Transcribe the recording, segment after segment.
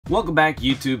Welcome back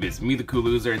YouTube, it's me the Cool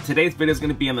Loser, and today's video is going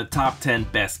to be on the top 10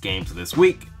 best games of this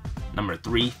week, number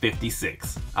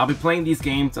 356. I'll be playing these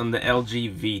games on the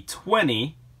LG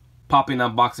V20, popping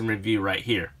unboxing review right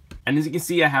here. And as you can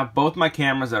see, I have both my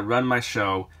cameras that run my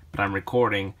show, but I'm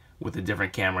recording with a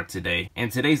different camera today.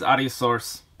 And today's audio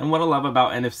source, and what I love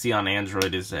about NFC on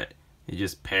Android is that you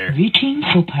just pair. Reaching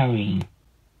for pairing.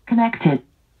 Connected.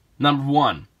 Number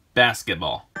 1,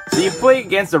 basketball. So you play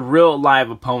against a real live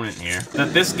opponent here.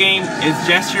 That this game is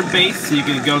gesture based, so you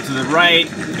can go to the right,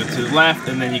 go to the left,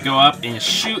 and then you go up and you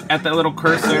shoot at that little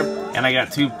cursor, and I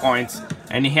got 2 points.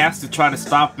 And he has to try to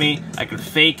stop me. I could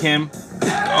fake him.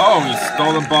 Oh, he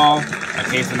stole the ball.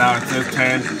 Okay, so now it's his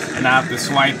turn, and I have to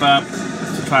swipe up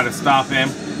to try to stop him.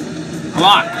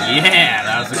 Block! Yeah,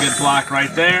 that was a good block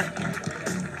right there.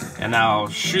 And now I'll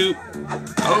shoot.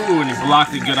 Oh, and he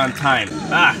blocked it good on time.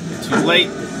 Ah, too late.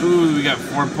 Ooh, we got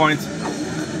 4 points.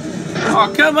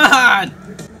 Oh, come on!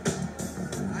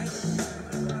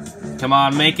 Come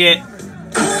on, make it.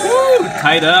 Woo!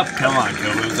 Tied up. Come on,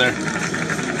 go loser.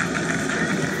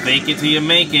 Fake it till you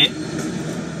make it.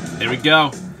 There we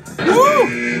go. Woo!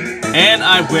 And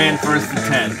I win first to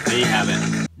 10. There you have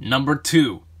it. Number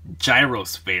 2,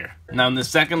 gyrosphere. Now in the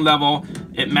second level,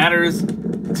 it matters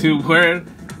to where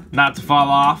not to fall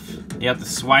off. You have to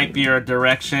swipe your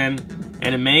direction,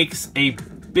 and it makes a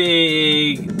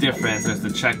big difference. There's the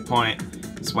checkpoint.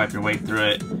 Swipe your way through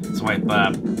it. Swipe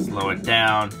up. Slow it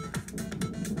down.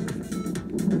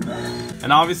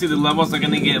 And obviously the levels are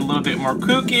going to get a little bit more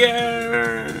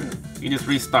kookier. You just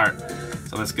restart.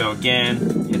 So let's go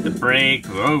again. Hit the brake.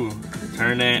 Whoa.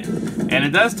 Turn it. And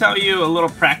it does tell you a little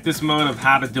practice mode of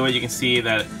how to do it. You can see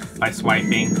that by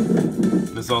swiping.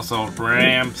 There's also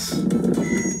ramps.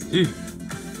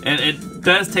 And it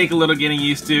does take a little getting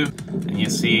used to. And you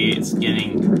see it's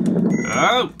getting...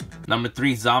 Oh! Number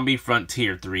 3, Zombie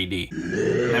Frontier 3D.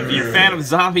 Now if you're a fan of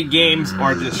zombie games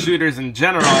or just shooters in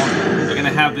general, you're going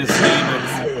to have this game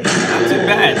that's not too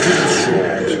bad.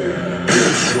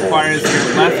 It requires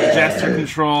your left gesture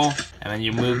control, and then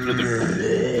you move through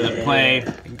the play.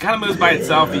 It kind of moves by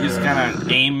itself. You just kind of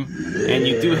aim, and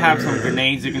you do have some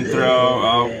grenades you can throw.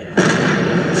 Oh,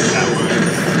 that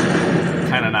was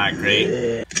kind of not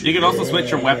great. You can also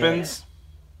switch your weapons.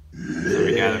 So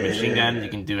we got a machine gun. You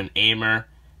can do an aimer,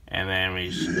 and then we.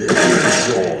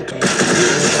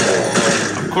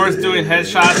 Of course, doing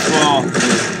headshots will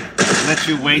let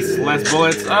you waste less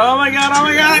bullets. Oh my god! Oh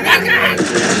my god!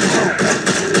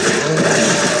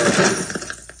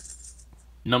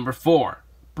 Number 4,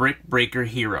 Brick Breaker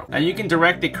Hero. Now you can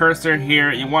direct the cursor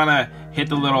here. You want to hit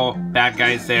the little bad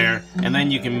guys there, and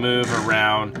then you can move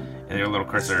around in your little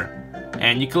cursor.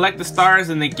 And you collect the stars,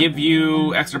 and they give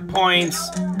you extra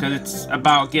points because it's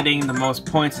about getting the most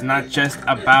points and not just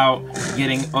about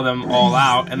getting them all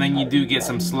out. And then you do get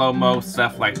some slow-mo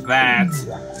stuff like that.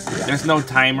 There's no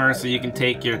timer, so you can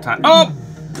take your time. Oh!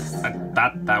 I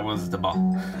thought that was the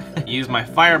ball. Use my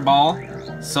fireball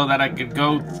so that I could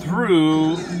go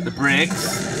through the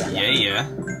bricks. Yeah.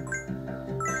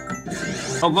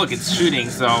 Oh look, it's shooting,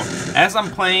 so as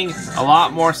I'm playing, a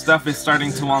lot more stuff is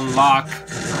starting to unlock,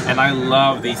 and I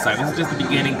love these sides. This is just the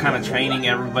beginning, kind of training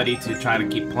everybody to try to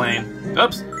keep playing.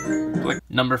 Oops! Click.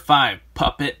 Number 5,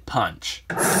 Puppet Punch.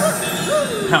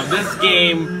 Now this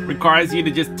game requires you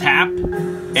to just tap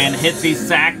and hit these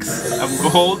sacks of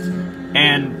gold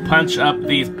and punch up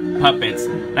these puppets.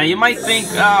 Now you might think,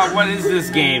 what is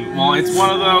this game? Well, it's one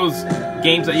of those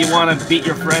games that you want to beat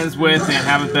your friends with and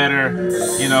have a better,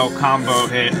 you know, combo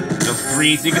hit. Those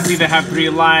 3, so you can see they have 3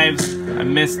 lives. I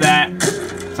missed that.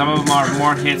 Some of them are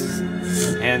more hits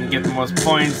and get the most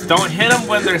points. Don't hit them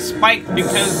when they're spiked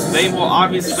because they will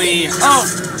obviously, oh,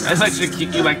 that's actually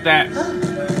kick you like that.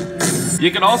 You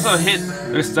can also hit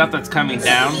their stuff that's coming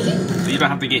down, so you don't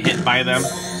have to get hit by them.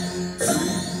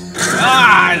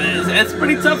 Ah, it's a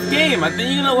pretty tough game. I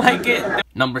think you're gonna like it.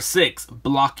 Number 6,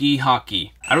 Blocky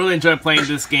Hockey. I really enjoy playing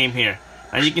this game here.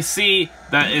 Now you can see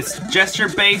that it's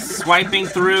gesture-based, swiping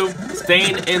through,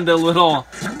 staying in the little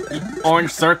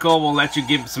orange circle will let you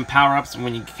give some power-ups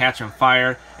when you catch on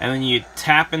fire. And then you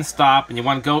tap and stop, and you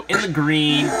want to go in the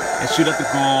green and shoot at the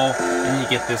goal, and you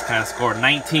get this kind of score.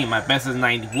 19, my best is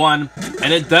 91,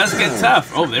 and it does get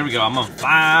tough. Oh, there we go, I'm on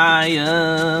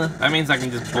fire. That means I can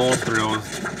just bowl through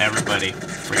everybody.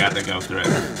 Forgot to go through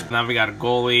it. Now we got a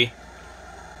goalie.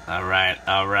 Alright.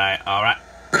 Woo!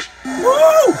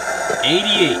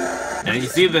 88. And you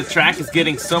see the track is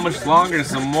getting so much longer,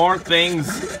 so more things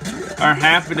are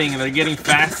happening, and they're getting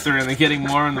faster, and they're getting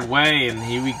more in the way, and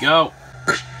here we go.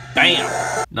 Bam!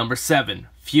 Number 7,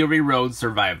 Fury Road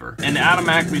Survivor. And it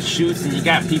automatically shoots, and you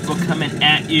got people coming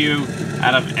at you.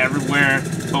 out of everywhere.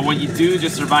 But what you do,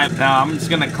 just survive. Now I'm just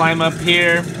gonna climb up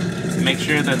here, make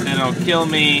sure that they don't kill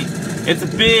me. It's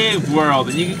a big world,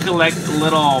 and you can collect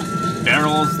little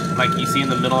barrels like you see in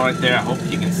the middle right there. I hope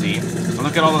you can see. But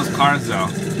look at all those cars though,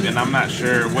 and I'm not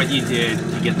sure what you did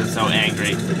to get them so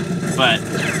angry. But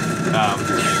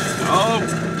oh,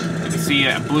 you can see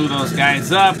I blew those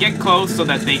guys up. Get close so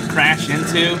that they crash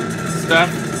into stuff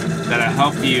that'll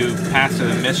help you pass to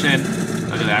the mission.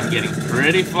 Look at that, I'm getting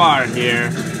pretty far here.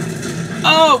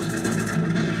 Oh!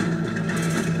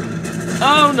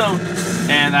 Oh no!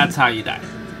 And that's how you die.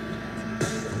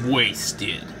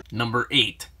 Wasted. Number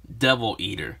 8, Devil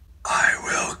Eater. I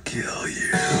will kill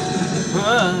you.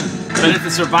 But it's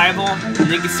a survival, and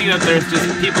you can see that there's just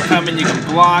people coming, you can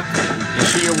block, you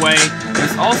shoot your way.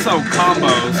 There's also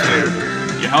combos here.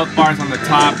 Your health bar's on the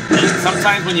top, and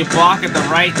sometimes when you block at the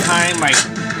right time, like,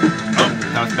 oh,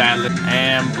 that was bad,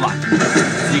 and block.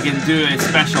 You can do a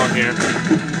special here.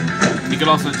 You can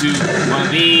also do one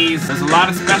of these. There's a lot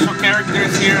of special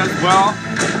characters here as well.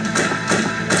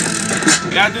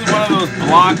 You gotta do one of those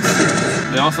blocks.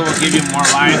 They also will give you more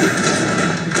life.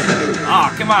 Oh,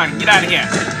 come on, get out of here.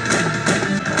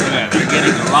 Look at that, they're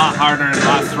getting a lot harder and a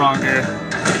lot stronger.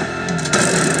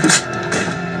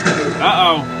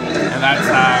 Uh-oh. And that's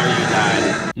how you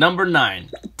die. Number 9,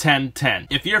 10-10.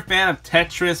 If you're a fan of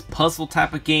Tetris puzzle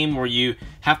type of game where you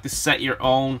have to set your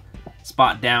own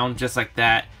spot down just like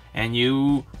that, and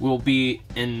you will be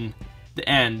in the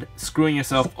end screwing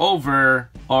yourself over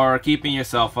or keeping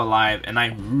yourself alive, and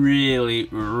I really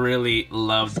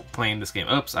loved playing this game.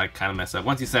 Oops, I kind of messed up.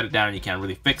 Once you set it down, you can't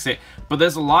really fix it, but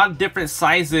there's a lot of different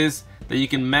sizes that you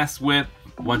can mess with.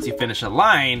 Once you finish a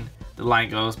line, the line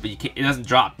goes, but you can't, it doesn't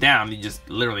drop down. You just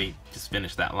literally just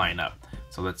finish that line up.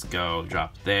 So let's go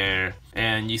drop there,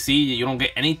 and you see you don't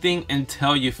get anything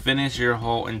until you finish your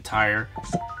whole entire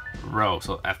row.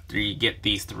 So after you get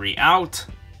these 3 out,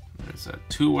 there's a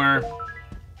 2-er,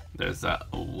 there's a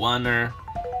 1-er.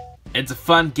 It's a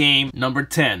fun game. Number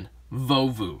 10,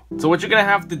 Vovu. So what you're gonna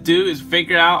have to do is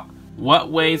figure out what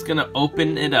way is gonna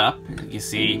open it up. You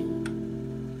see,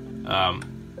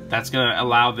 that's gonna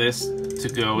allow this to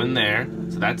go in there.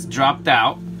 So that's dropped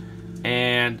out,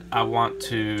 and I want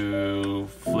to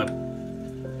flip.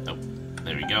 Oh,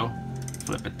 there we go.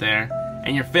 Flip it there,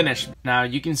 and you're finished. Now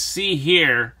you can see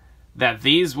here that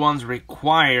these ones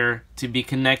require to be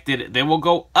connected. They will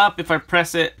go up if I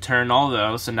press it, turn all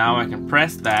those. So now I can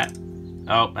press that.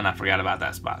 Oh, and I forgot about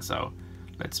that spot. So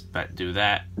let's do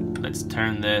that. Let's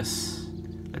turn this.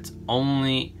 Let's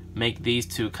only make these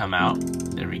 2 come out.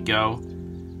 There we go.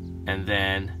 And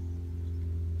then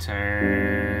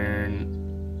turn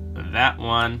that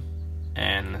one.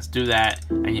 And let's do that.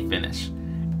 And you finish.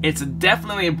 It's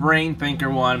definitely a brain thinker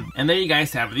one. And there you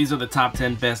guys have it. These are the top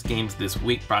 10 best games this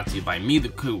week, brought to you by me, the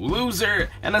Cool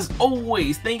Loser. And as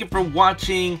always, thank you for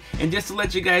watching. And just to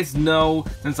let you guys know,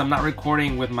 since I'm not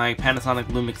recording with my Panasonic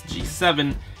Lumix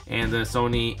G7 and the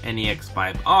Sony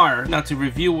NEX5R, now to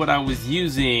review what I was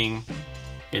using,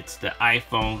 it's the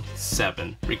iPhone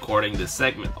 7 recording this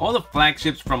segment. All the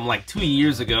flagships from like 2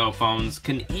 years ago phones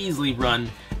can easily run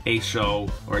a show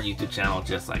or a YouTube channel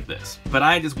just like this. But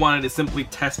I just wanted to simply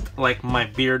test like my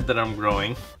beard that I'm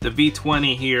growing. The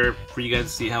V20 here for you guys to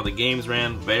see how the games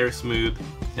ran, very smooth.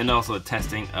 And also the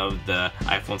testing of the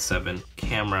iPhone 7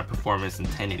 camera performance in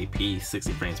 1080p,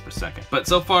 60 frames per second. But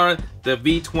so far, the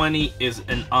V20 is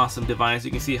an awesome device.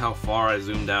 You can see how far I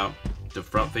zoomed out. The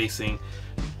front facing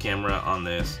camera on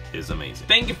this is amazing.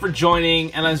 Thank you for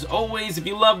joining, and as always, if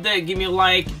you loved it, give me a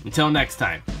like. Until next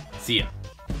time, see ya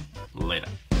later.